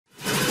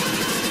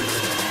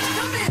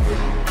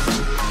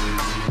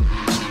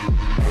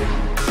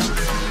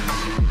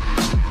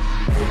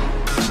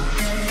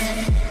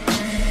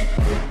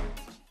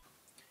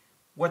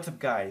What's up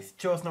guys,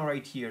 Chosno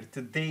right here.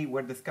 Today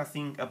we're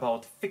discussing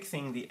about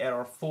fixing the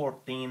error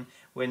 14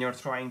 when you're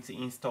trying to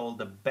install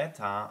the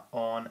beta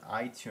on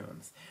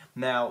iTunes.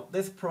 Now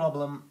this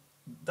problem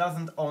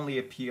doesn't only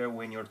appear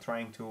when you're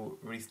trying to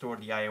restore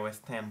the iOS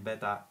 10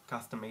 beta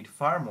custom-made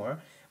firmware,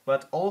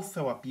 but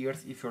also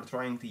appears if you're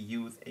trying to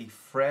use a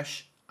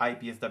fresh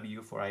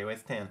IPSW for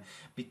iOS 10,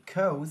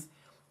 because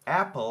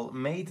Apple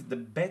made the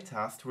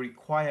betas to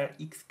require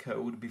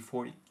Xcode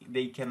before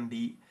they can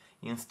be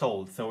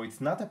installed. So it's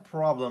not a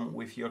problem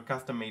with your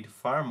custom-made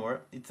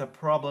firmware, it's a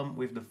problem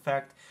with the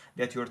fact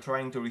that you're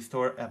trying to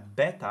restore a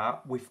beta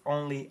with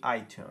only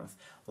iTunes.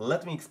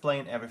 Let me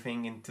explain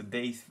everything in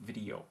today's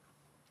video.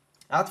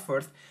 At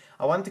first,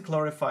 I want to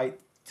clarify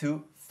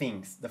two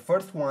things. The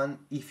first one,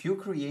 if you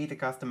create a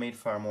custom-made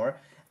firmware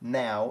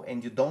now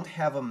and you don't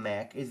have a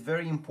Mac, it's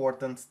very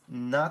important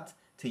not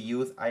to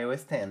use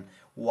iOS 10.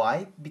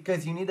 Why?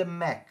 Because you need a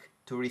Mac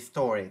to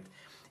restore it.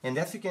 And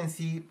as you can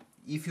see,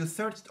 if you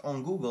searched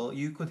on Google,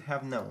 you could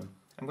have known.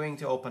 I'm going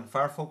to open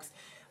Firefox.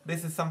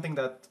 This is something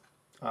that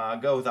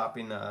goes up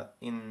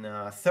in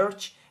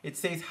search. It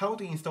says how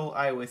to install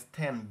iOS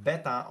 10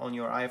 beta on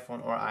your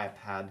iPhone or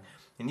iPad.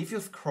 And if you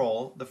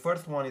scroll, the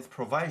first one is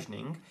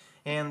provisioning,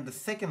 and the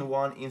second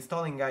one,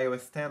 installing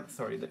iOS 10,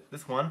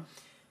 this one,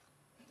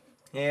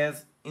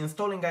 is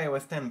installing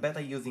iOS 10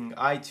 beta using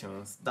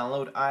iTunes,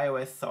 download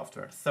iOS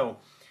software. So,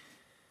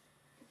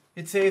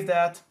 it says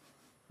that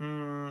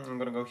I'm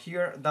gonna go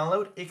here,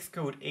 download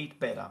Xcode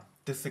 8 beta.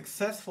 To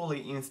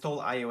successfully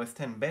install iOS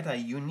 10 beta,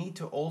 you need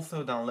to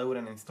also download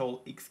and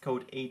install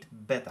Xcode 8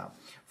 beta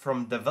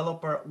from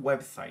developer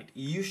website.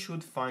 You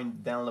should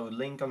find download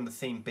link on the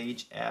same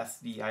page as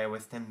the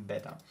iOS 10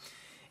 beta.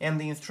 And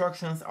the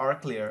instructions are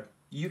clear.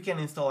 You can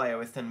install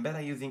iOS 10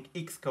 beta using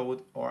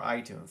Xcode or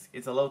iTunes.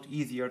 It's a lot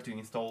easier to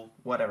install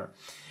whatever.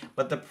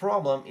 But the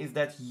problem is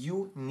that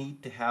you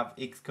need to have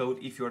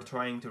Xcode if you're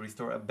trying to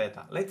restore a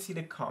beta. Let's see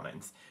the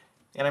comments.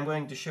 And I'm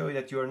going to show you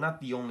that you are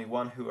not the only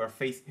one who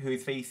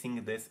is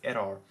facing this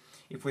error.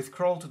 If we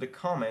scroll to the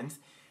comments,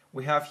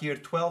 we have here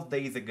 12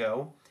 days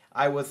ago,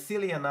 I was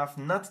silly enough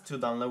not to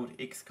download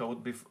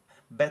Xcode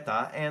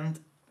beta and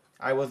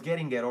I was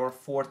getting error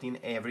 14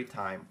 every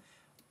time.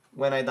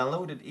 When I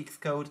downloaded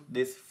Xcode,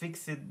 this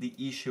fixed the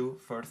issue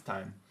first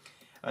time.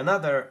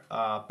 Another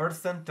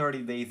person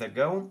 30 days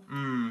ago,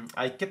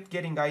 I kept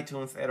getting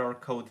iTunes error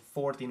code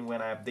 14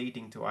 when I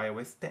updating to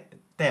iOS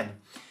 10.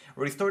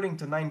 Restoring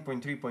to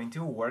 9.3.2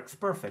 works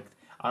perfect.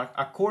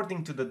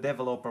 According to the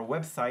developer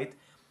website,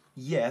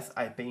 yes,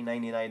 I pay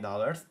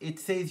 $99. It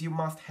says you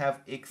must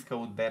have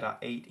Xcode Beta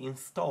 8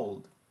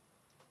 installed.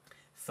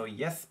 So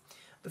yes,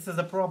 this is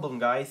a problem,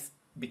 guys.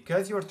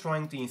 Because you're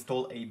trying to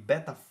install a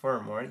beta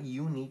firmware,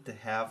 you need to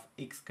have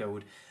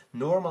Xcode.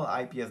 Normal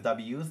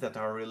IPSWs that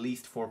are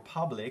released for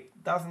public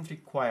doesn't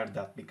require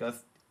that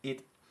because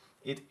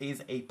it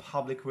is a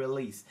public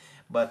release.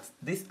 But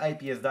this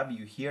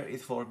IPSW here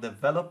is for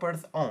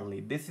developers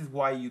only. This is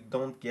why you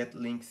don't get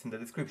links in the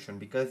description,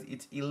 because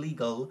it's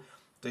illegal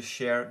to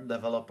share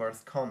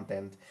developers'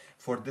 content.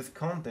 For this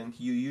content,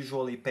 you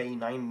usually pay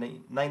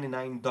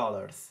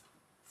 $99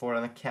 for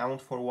an account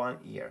for 1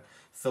 year.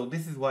 So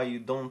this is why you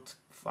don't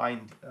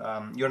find,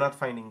 you're not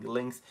finding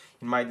links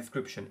in my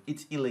description.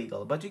 It's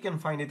illegal, but you can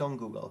find it on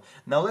Google.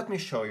 Now let me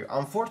show you.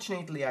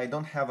 Unfortunately, I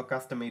don't have a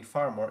custom-made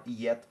firmware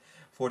yet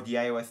for the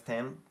iOS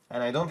 10,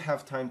 and I don't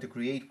have time to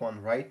create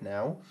one right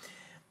now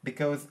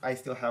because I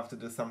still have to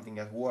do something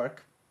at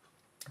work.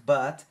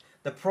 But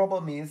the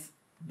problem is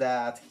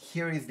that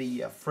here is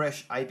the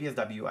fresh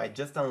IPSW I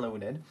just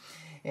downloaded,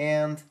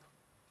 and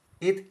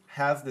it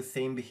has the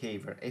same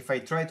behavior. If I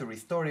try to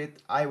restore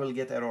it, I will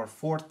get error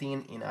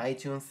 14 in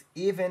iTunes,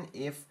 even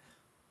if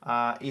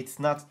it's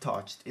not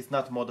touched, it's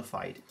not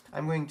modified.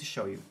 I'm going to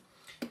show you.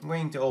 I'm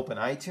going to open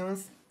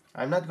iTunes.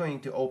 I'm not going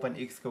to open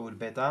Xcode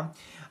beta.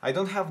 I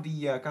don't have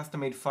the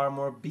custom-made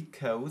firmware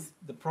because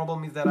the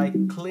problem is that I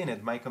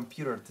cleaned my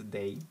computer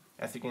today.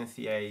 As you can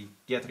see, I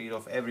get rid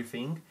of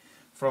everything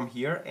from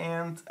here,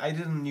 and I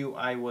didn't knew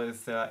I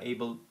was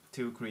able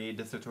to create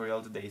this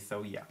tutorial today,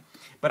 so yeah.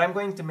 But I'm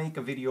going to make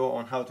a video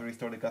on how to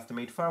restore the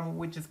custom-made firmware,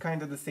 which is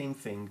kind of the same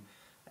thing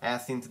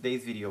as in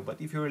today's video. But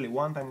if you really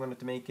want, I'm going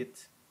to make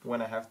it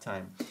when I have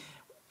time.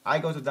 I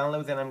go to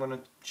downloads and I'm going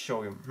to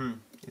show you.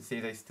 It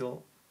says I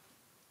still...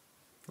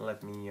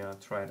 Let me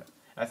try it.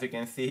 As you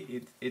can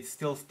see, it's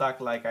still stuck,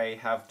 like I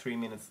have 3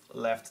 minutes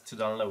left to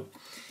download.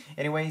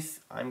 Anyways,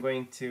 I'm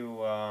going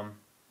to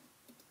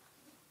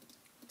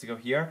go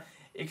here.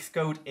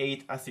 Xcode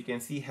 8, as you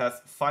can see,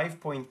 has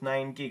 5.9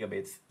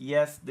 gigabits.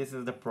 Yes, this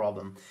is the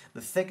problem.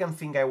 The second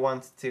thing I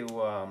want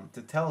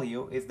to tell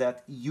you is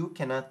that you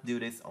cannot do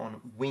this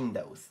on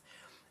Windows.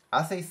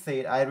 As I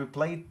said, I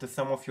replied to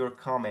some of your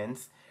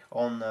comments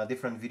on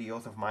different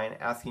videos of mine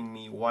asking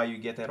me why you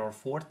get error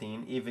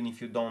 14 even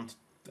if you don't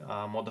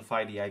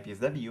modify the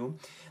IPSW.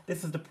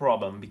 This is the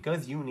problem,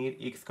 because you need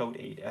Xcode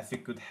 8, as you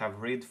could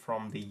have read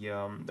from the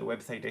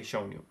website I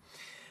shown you.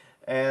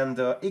 And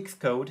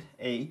Xcode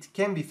 8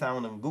 can be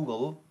found on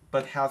Google,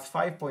 but has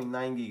 5.9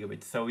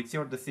 gigabits, so it's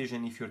your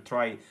decision if you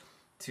try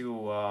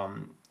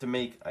to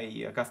make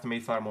a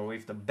custom-made firmware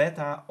with the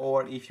beta,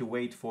 or if you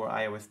wait for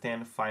iOS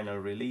 10 final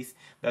release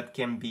that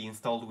can be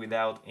installed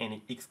without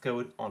any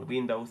Xcode on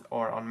Windows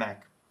or on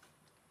Mac.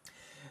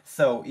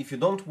 So if you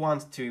don't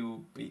want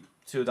to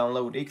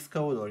download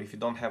Xcode, or if you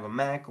don't have a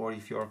Mac, or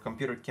if your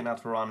computer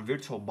cannot run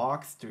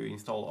VirtualBox to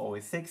install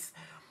OS 6,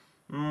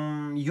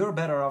 you're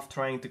better off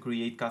trying to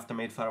create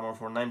custom-made firmware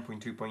for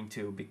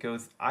 9.3.2,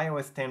 because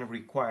iOS 10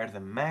 requires a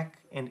Mac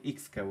and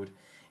Xcode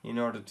in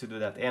order to do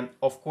that, and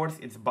of course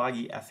it's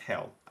buggy as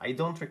hell. I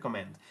don't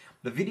recommend.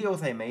 The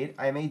videos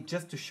I made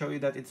just to show you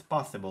that it's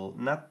possible,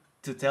 not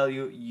to tell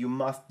you you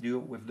must do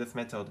with this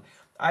method.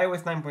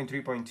 iOS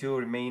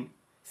 9.3.2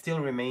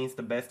 still remains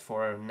the best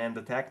for an NAND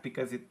attack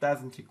because it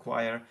doesn't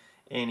require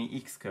any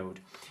Xcode.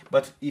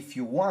 But if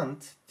you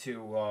want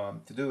to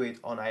do it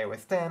on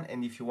iOS 10,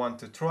 and if you want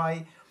to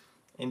try,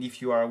 and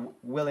if you are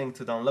willing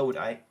to download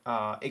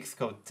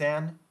Xcode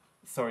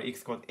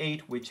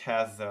 8, which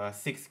has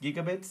 6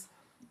 gigabits,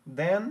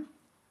 then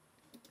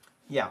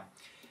yeah,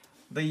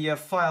 the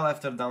file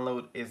after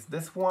download is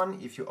this one.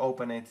 If you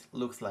open it,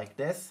 looks like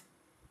this.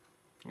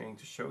 I'm going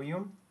to show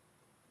you.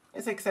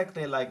 It's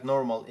exactly like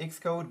normal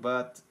Xcode,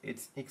 but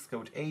it's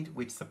Xcode 8,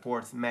 which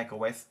supports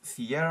macOS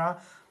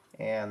Sierra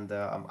and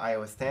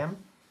iOS 10.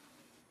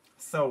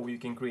 So you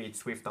can create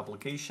Swift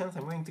applications.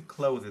 I'm going to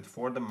close it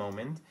for the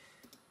moment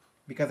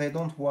because I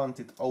don't want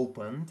it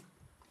opened,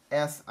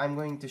 as I'm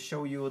going to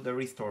show you the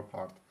restore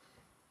part.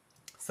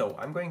 So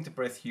I'm going to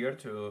press here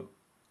to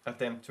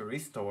attempt to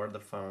restore the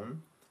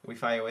phone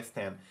with iOS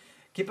 10.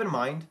 Keep in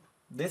mind,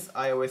 this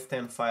iOS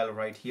 10 file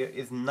right here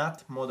is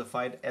not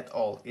modified at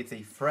all. It's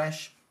a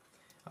fresh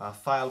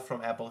file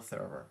from Apple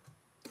server,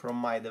 from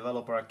my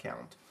developer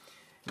account.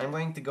 And I'm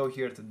going to go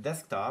here to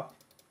desktop.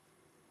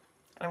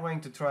 I'm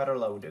going to try to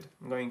load it.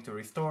 I'm going to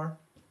restore.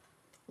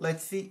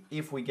 Let's see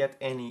if we get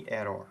any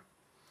error.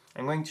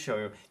 I'm going to show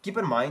you. Keep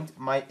in mind,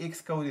 my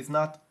Xcode is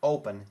not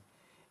open.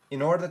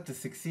 In order to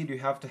succeed, you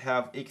have to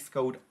have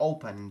Xcode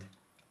opened.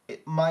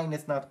 Mine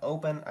is not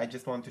open. I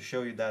just want to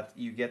show you that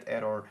you get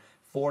error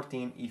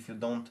 14 if you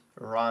don't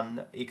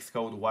run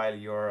Xcode while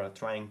you're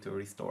trying to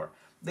restore.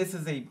 This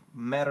is a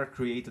matter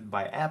created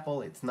by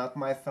Apple. It's not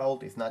my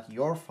fault. It's not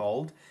your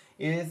fault.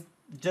 It is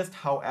just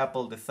how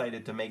Apple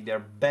decided to make their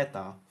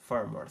beta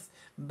firmwares.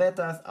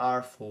 Betas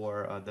are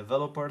for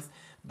developers.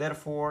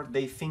 Therefore,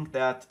 they think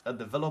that a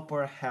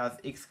developer has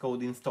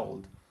Xcode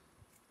installed.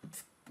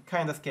 It's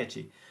kind of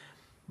sketchy,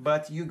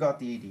 but you got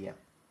the idea.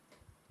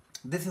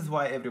 This is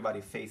why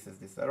everybody faces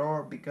this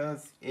error,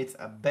 because it's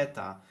a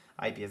beta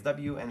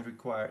IPSW and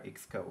require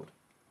Xcode.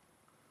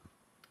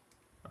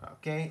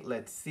 Okay,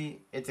 let's see.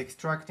 It's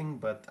extracting,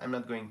 but I'm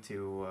not going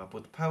to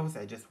put pause.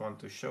 I just want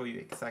to show you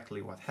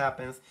exactly what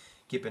happens.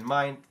 Keep in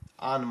mind,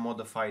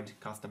 unmodified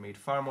custom-made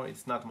firmware.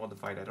 It's not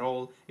modified at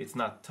all. It's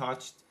not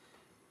touched,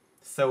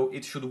 so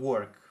it should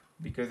work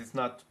because it's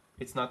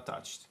not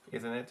touched,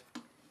 isn't it?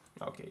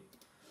 Okay,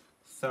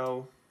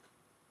 so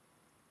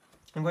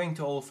I'm going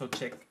to also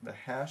check the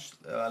hash.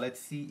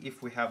 Let's see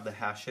if we have the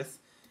hashes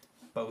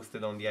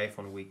posted on the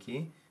iPhone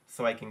wiki,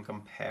 so I can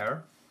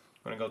compare.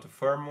 I'm going to go to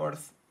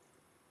firmwares,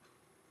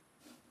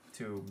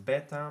 to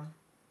beta,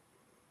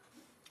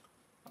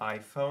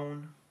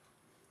 iPhone,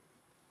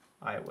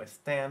 iOS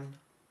 10,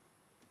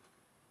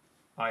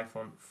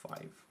 iPhone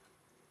 5.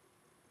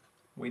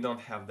 We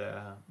don't have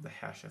the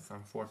hashes,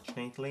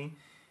 unfortunately,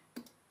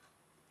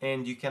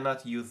 and you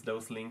cannot use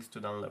those links to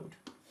download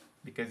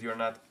because you're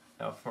not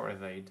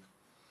authorized.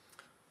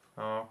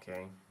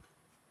 Okay,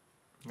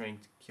 I'm going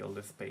to kill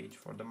this page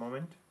for the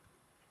moment.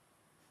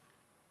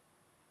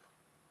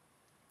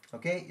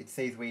 Okay, it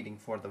says waiting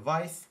for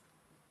device.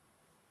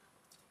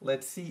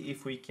 Let's see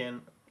if we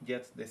can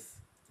get this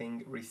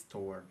thing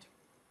restored.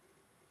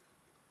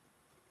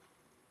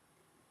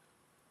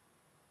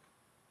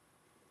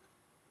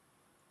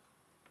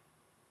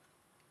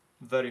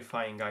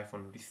 Verifying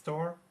iPhone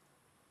restore.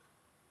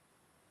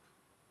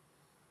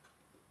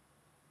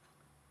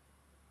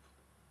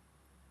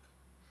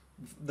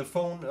 The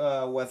phone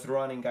was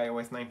running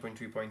iOS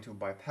 9.3.2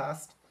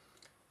 bypassed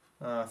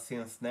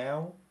since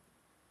now,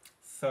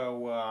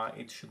 so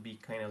it should be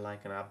kind of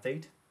like an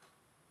update.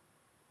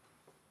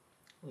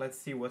 Let's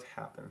see what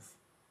happens.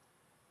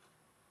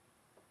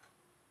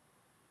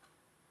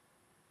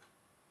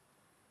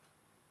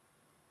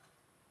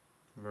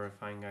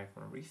 Verifying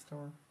iPhone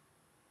restore.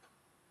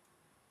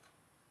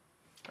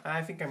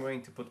 I think I'm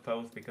going to put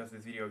pause because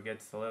this video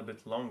gets a little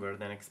bit longer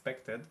than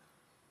expected.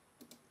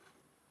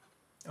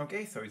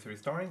 Okay, so it's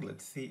restoring.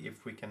 Let's see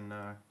if we can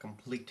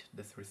complete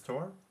this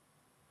restore.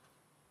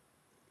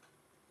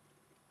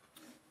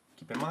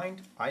 Keep in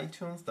mind,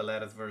 iTunes, the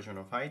latest version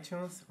of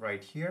iTunes,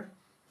 right here.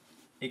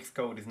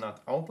 Xcode is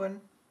not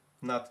open,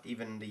 not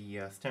even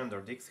the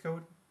standard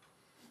Xcode,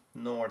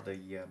 nor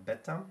the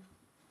beta.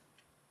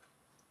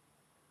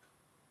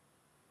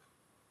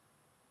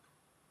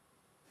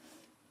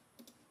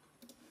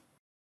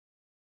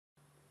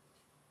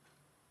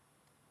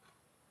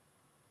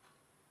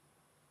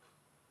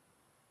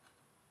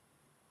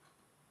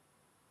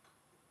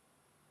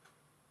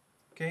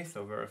 Okay,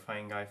 so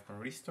verifying iPhone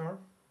restore.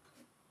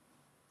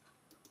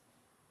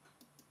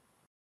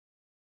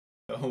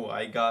 Oh,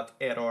 I got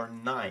error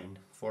 9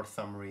 for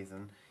some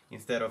reason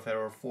instead of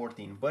error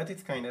 14, but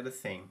it's kind of the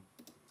same.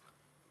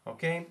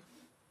 Okay,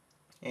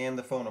 and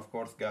the phone of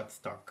course got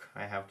stuck.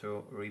 I have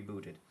to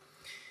reboot it.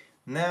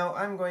 Now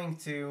I'm going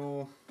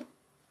to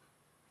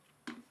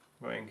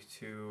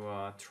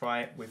try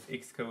it with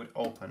Xcode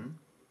open.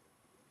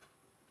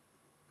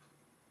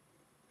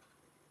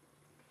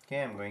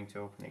 Okay, I'm going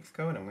to open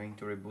Xcode. I'm going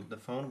to reboot the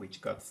phone, which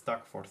got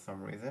stuck for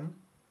some reason.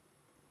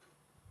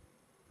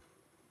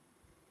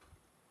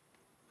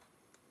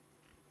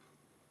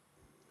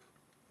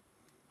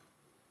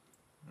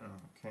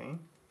 Okay.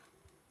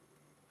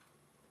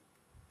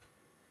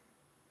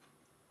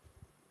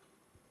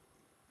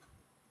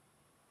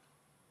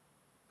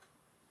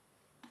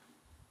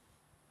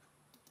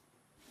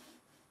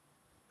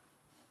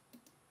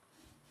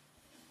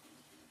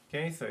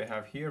 Okay, so I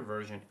have here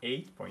version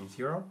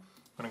 8.0.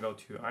 I'm gonna go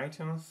to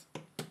iTunes,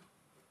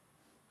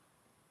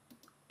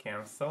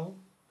 cancel,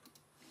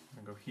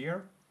 I'm gonna go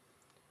here,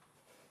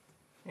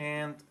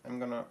 and I'm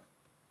gonna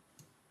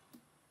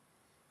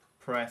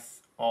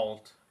press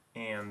Alt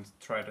and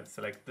try to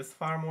select this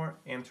firmware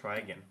and try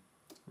again.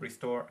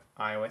 Restore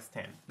iOS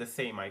 10. The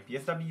same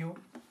IPSW,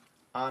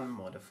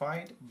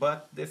 unmodified,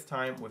 but this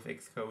time with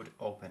Xcode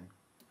open.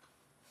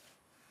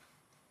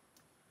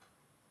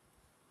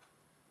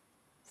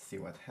 See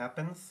what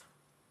happens.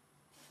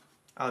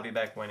 I'll be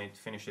back when it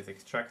finishes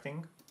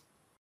extracting.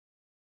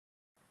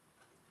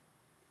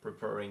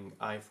 Preparing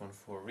iPhone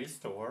for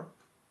restore.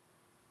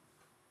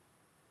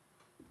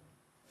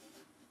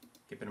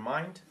 Keep in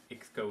mind,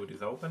 Xcode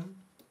is open.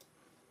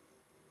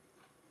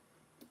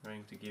 I'm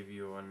going to give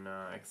you an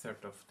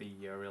excerpt of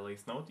the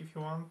release note if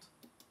you want.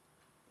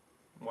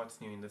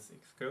 What's new in this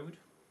Xcode?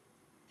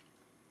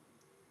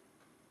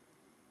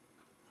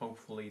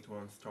 Hopefully it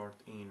won't start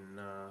in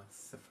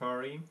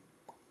Safari.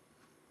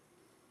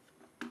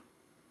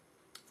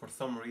 For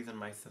some reason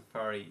my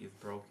Safari is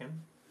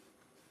broken.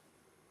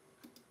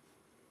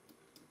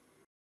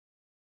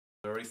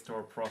 The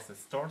restore process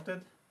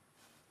started.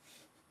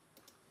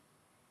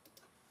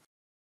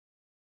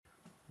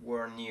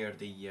 We're near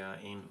the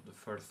end of the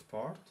first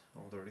part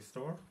of the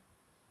restore,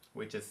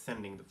 which is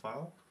sending the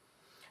file.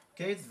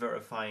 Okay, it's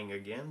verifying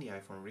again the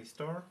iPhone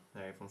restore,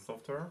 the iPhone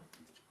software.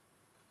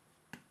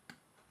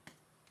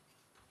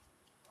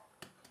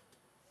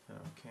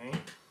 Okay.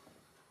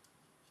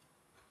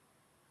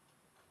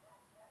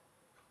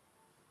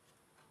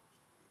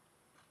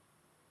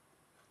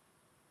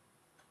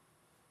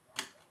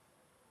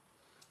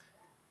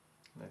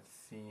 Let's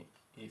see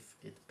if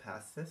it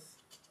passes.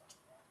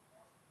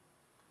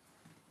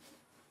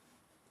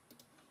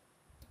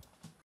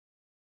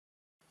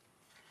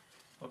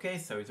 Okay,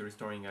 so it's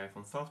restoring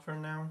iPhone software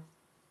now.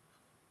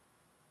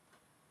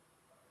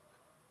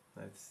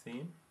 Let's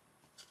see.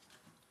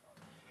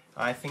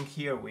 I think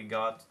here we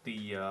got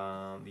the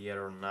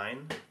error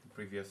 9, the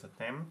previous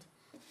attempt.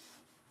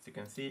 As you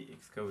can see,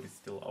 Xcode is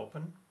still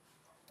open,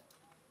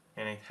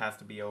 and it has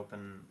to be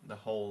open the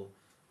whole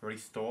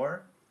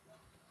restore.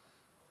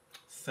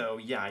 So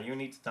yeah, you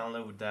need to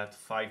download that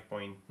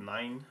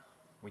 5.9,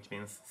 which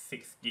means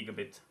 6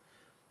 gigabit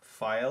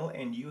file,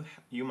 and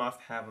you must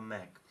have a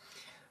Mac.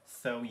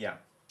 So yeah,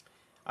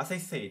 as I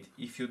said,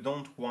 if you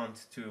don't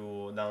want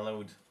to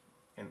download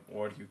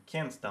or you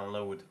can't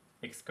download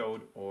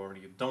Xcode, or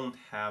you don't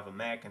have a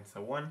Mac and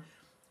so on,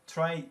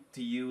 try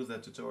to use the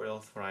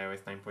tutorials for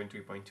iOS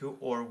 9.3.2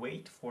 or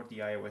wait for the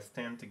iOS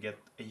 10 to get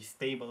a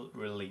stable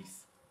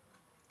release.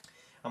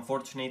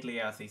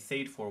 Unfortunately, as I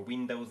said, for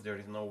Windows there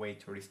is no way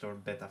to restore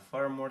beta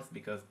firmwares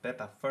because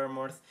beta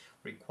firmwares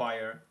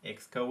require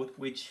Xcode,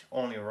 which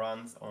only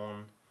runs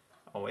on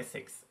OS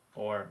X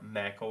or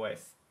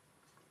macOS,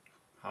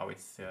 how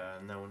it's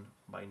known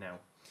by now.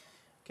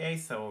 Okay,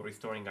 so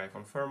restoring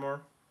iPhone firmware.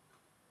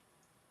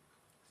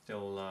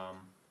 Still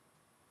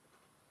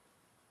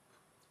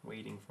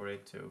waiting for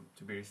it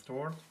to be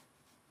restored.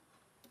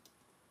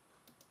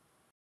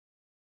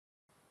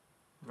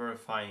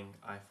 Verifying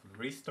iPhone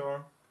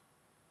restore.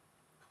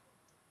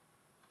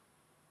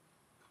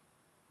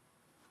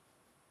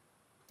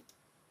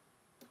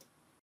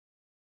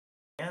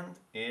 And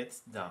it's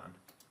done.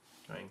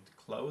 Going to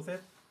close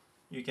it.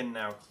 You can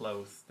now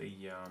close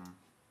the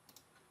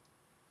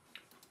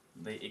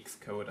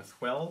Xcode as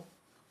well.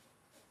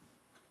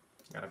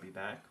 Gotta be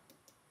back.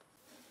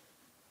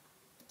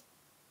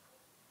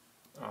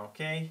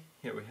 Okay,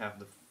 here we have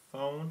the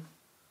phone.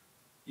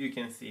 You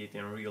can see it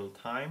in real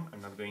time.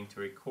 I'm not going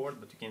to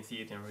record, but you can see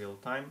it in real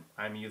time.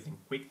 I'm using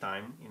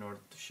QuickTime in order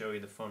to show you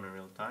the phone in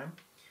real time.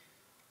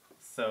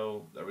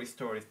 So the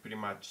restore is pretty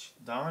much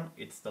done.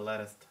 It's the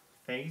latest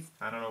phase.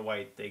 I don't know why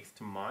it takes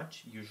too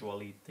much.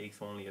 Usually it takes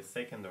only a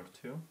second or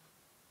two.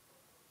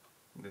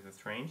 This is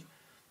strange.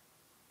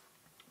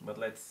 But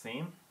let's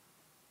see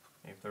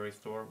if the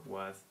restore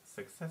was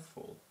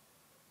successful.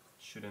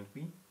 Shouldn't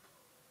we?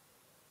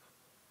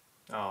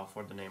 Oh,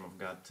 for the name of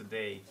God,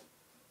 today.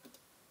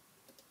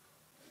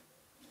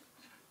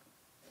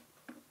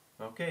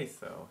 Okay,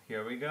 so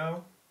here we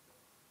go.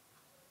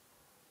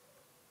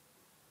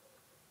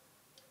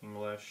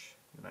 English,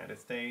 United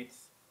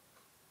States,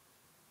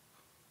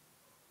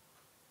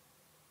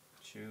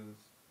 choose,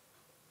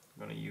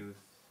 I'm gonna use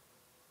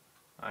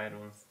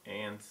iTunes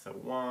and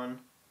so on,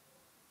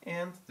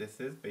 and this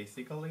is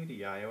basically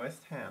the iOS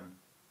 10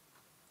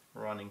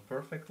 running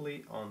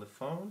perfectly on the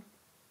phone.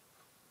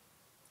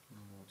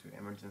 Go to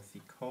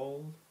emergency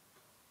call,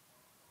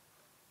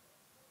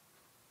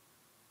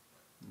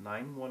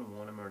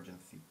 911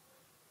 emergency.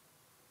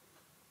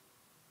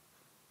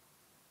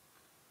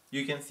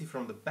 You can see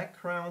from the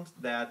background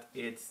that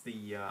it's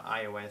the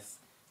iOS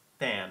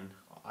 10.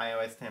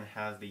 iOS 10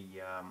 has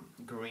the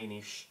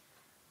greenish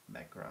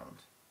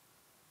background.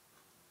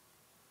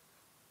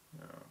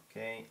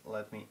 Okay,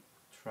 let me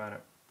try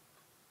to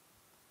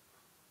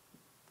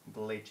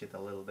glitch it a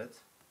little bit.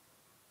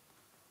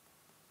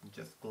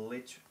 Just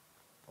glitch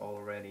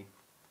already.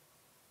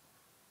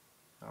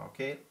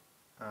 Okay,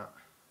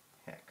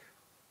 heck.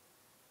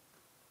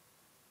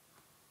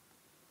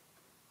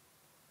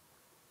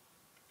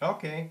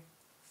 Okay,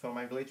 so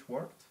my glitch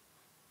worked.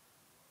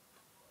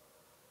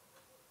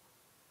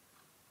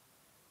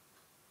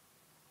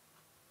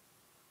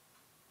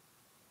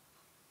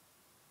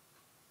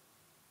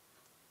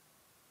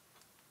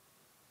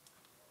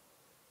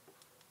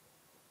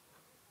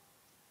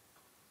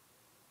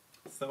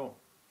 So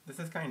this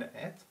is kind of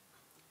it.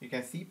 You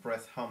can see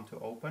press home to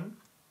open,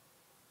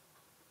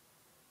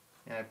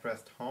 and I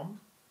pressed home,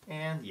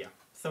 and yeah,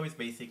 so it's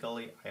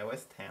basically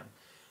iOS 10.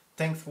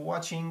 Thanks for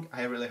watching.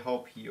 I really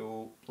hope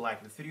you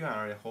like this video, and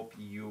I really hope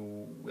you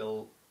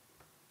will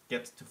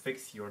get to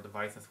fix your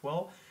device as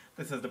well.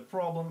 This is the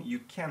problem, you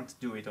can't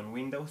do it on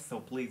Windows, so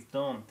please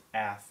don't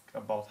ask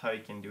about how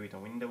you can do it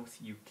on Windows.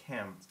 You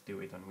can't do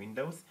it on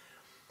Windows.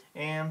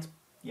 And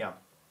yeah,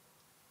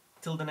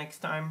 till the next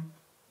time,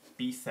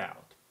 peace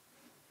out.